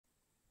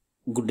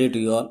Good day to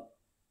you all.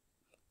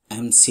 I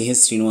am C.H.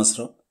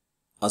 Srinivasarao,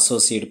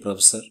 Associate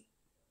Professor,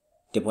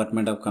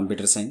 Department of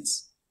Computer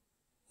Science,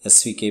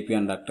 SVKP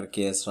and Dr.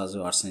 K.S.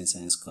 Raju Arts and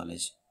Science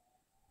College,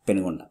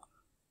 Penugonda.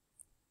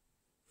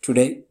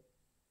 Today,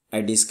 I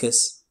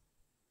discuss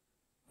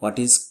what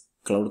is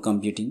cloud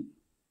computing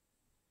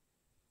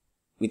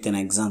with an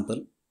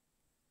example,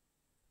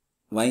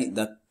 why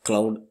the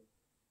cloud,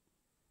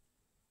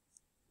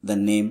 the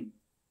name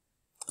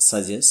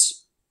suggests,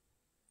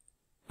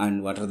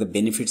 and what are the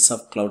benefits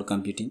of cloud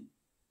computing,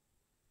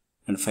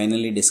 and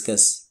finally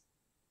discuss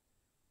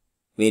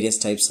various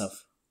types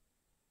of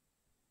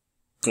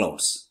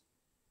clouds.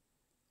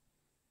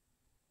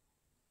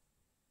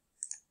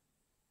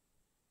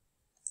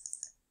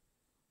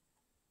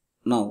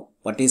 Now,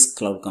 what is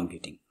cloud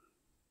computing?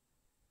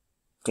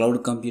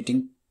 Cloud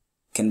computing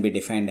can be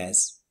defined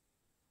as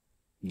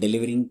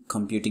delivering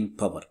computing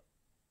power,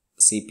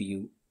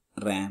 CPU,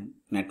 RAM,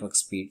 network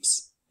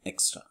speeds,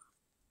 etc.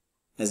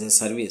 as a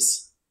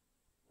service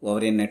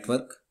over a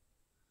network,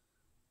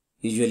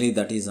 usually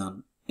that is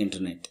on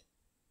internet,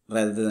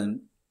 rather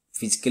than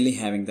physically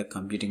having the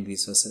computing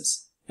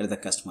resources at the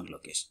customer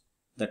location.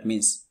 That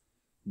means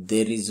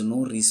there is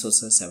no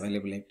resources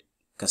available at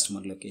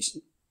customer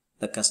location.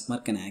 The customer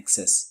can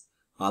access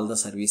all the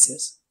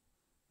services.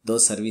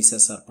 Those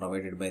services are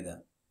provided by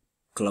the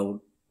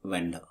cloud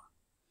vendor.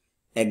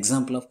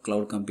 Example of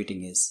cloud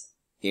computing is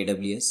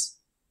AWS,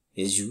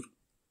 Azure,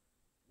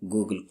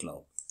 Google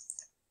Cloud.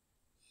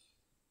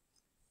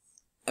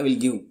 I will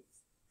give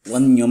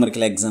one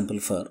numerical example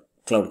for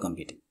cloud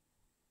computing.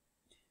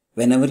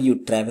 Whenever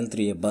you travel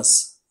through a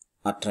bus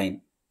or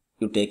train,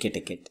 you take a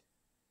ticket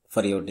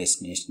for your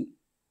destination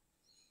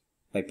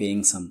by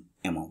paying some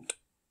amount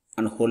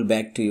and hold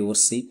back to your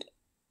seat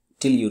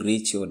till you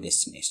reach your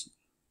destination.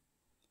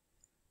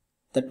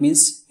 That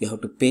means you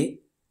have to pay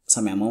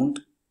some amount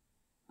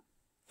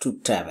to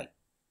travel.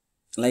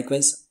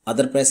 Likewise,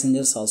 other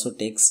passengers also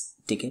takes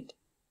ticket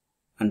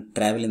and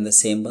travel in the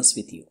same bus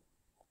with you.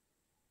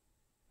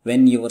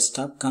 When your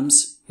stop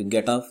comes, you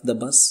get off the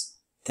bus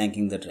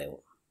thanking the driver.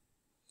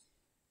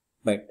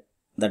 But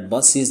that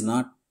bus is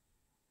not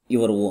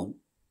your own.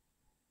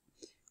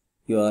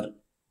 You are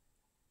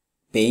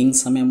paying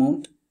some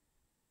amount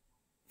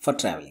for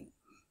traveling.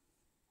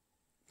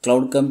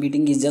 Cloud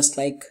computing is just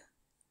like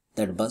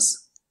that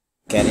bus,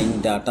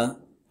 carrying data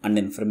and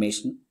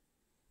information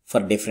for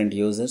different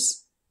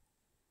users.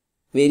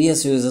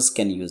 Various users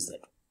can use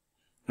that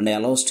and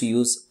allows to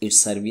use its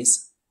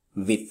service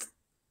with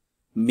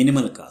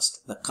minimal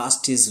cost. The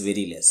cost is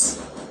very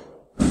less.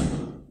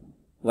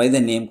 Why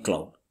the name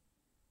cloud?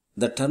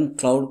 The term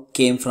cloud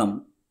came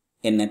from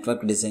a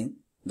network design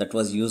that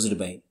was used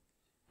by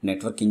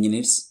network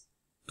engineers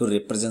to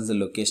represent the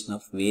location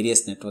of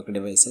various network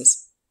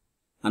devices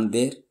and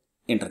their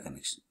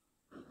interconnection.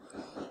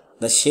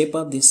 The shape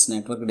of this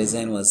network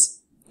design was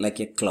like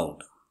a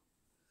cloud.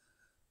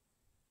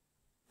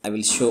 I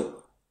will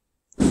show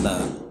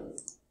the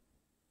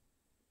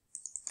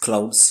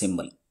cloud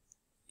symbol.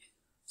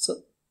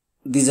 So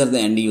these are the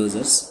end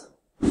users.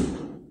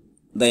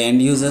 The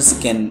end users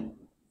can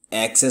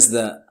access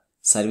the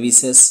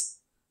services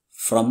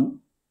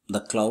from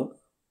the cloud,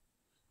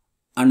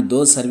 and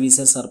those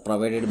services are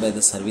provided by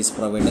the service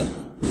provider.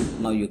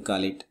 Now you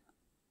call it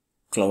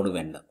cloud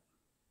vendor.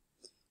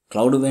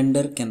 Cloud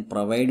vendor can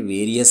provide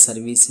various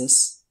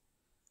services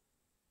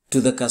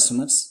to the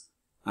customers,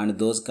 and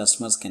those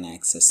customers can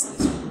access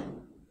this.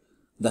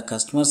 The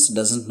customers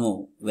doesn't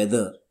know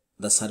whether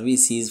the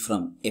service is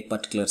from a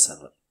particular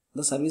server.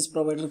 The service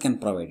provider can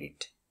provide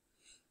it.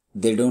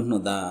 They don't know,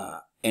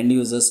 the end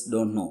users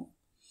don't know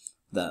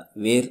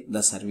where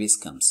the service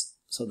comes.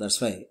 So that's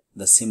why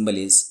the symbol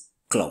is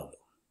cloud.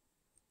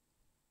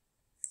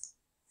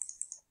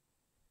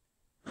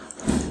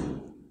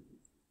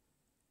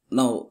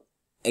 Now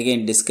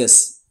again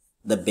discuss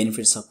the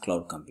benefits of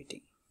cloud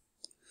computing.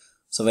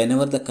 So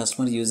whenever the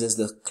customer uses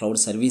the cloud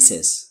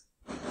services,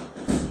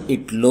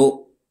 it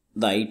low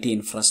the IT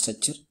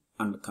infrastructure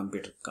and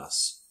computer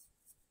costs,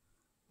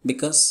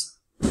 because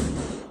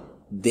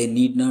they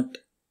need not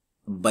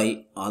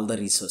buy all the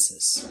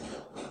resources.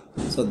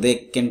 So they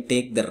can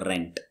take the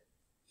rent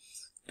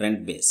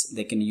base.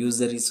 They can use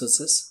the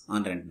resources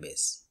on rent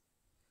base.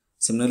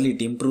 Similarly,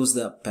 it improves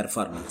the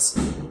performance.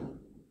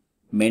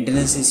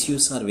 Maintenance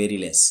issues are very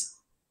less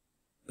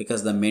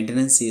because the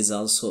maintenance is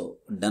also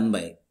done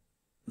by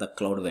the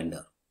cloud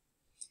vendor.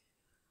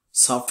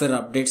 Software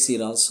updates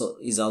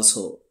is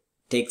also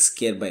takes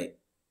care by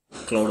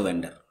cloud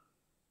vendor.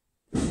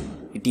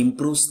 It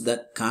improves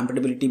the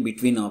compatibility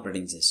between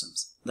operating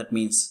systems. That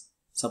means,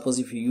 suppose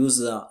if you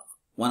use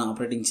one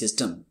operating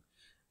system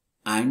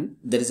and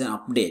there is an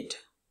update,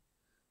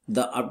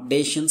 the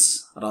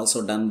updations are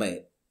also done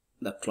by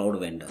the cloud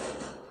vendor.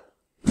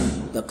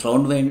 The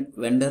cloud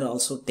vendor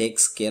also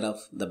takes care of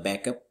the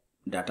backup,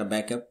 data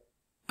backup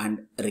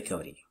and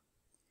recovery.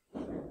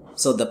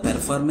 So the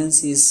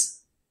performance is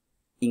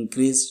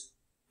increased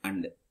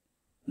and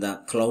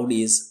the cloud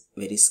is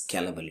very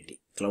scalability.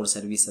 Cloud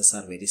services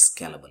are very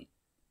scalable.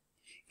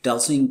 It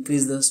also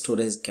increases the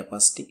storage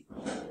capacity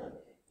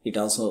It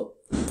also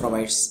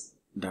provides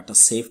data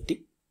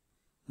safety.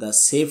 The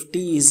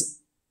safety is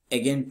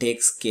again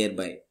takes care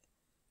by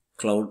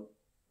cloud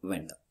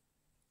vendor.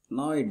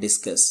 Now I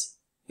discuss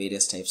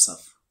various types of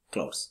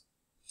clouds.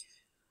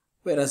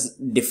 Whereas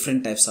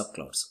different types of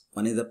clouds.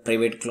 One is the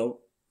private cloud,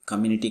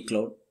 community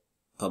cloud,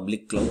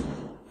 public cloud,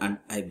 and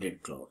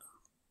hybrid cloud.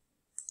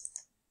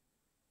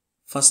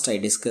 First I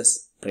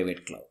discuss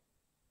private cloud.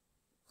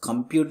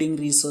 Computing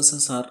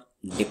resources are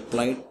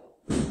deployed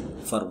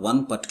for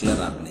one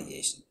particular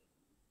organization.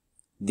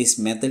 This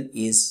method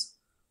is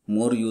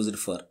more used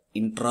for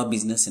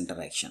intra-business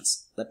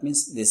interactions. That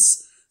means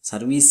these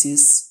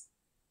services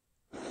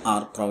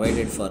are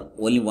provided for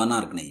only one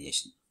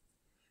organization,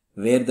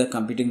 where the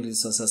computing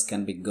resources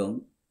can be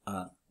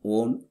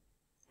owned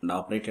and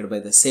operated by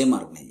the same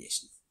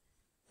organization.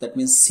 That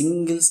means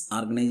single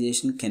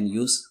organization can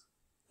use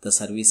the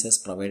services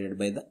provided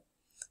by the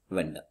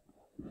vendor.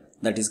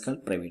 That is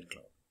called private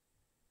cloud.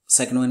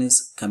 Second one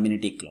is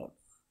community cloud.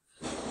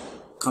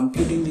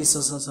 Computing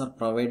resources are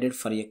provided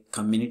for a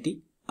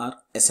community or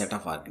a set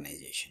of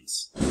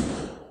organizations.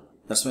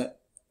 That's why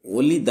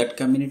only that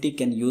community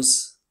can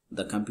use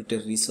the computer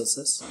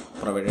resources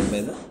provided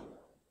by the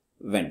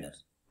vendor.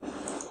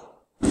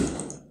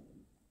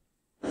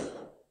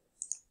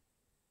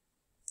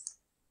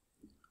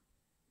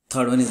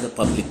 Third one is the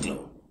public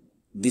cloud.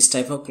 This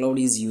type of cloud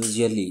is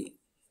usually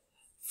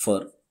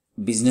for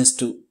business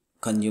to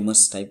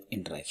consumers type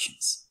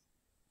interactions.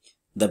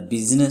 The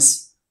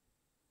business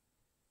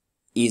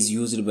is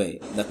used by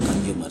the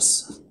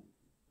consumers.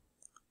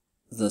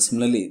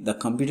 Similarly, the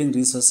computing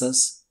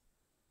resources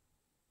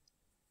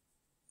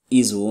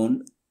is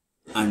owned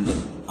and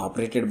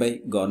operated by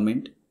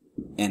government,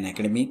 an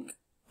academic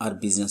or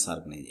business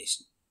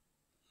organization.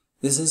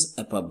 This is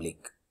a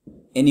public.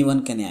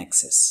 Anyone can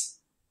access.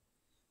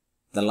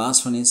 The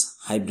last one is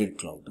hybrid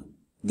cloud.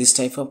 This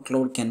type of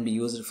cloud can be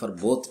used for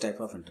both type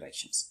of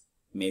interactions.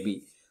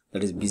 Maybe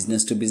that is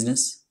business to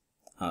business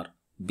or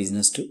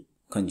business to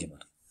consumer.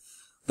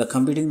 The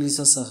computing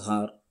resources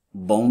are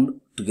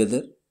bound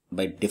together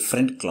by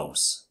different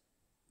clouds.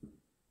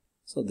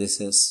 So this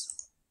is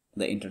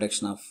the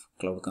introduction of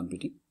cloud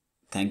computing.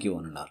 Thank you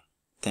one and all.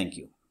 Thank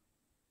you.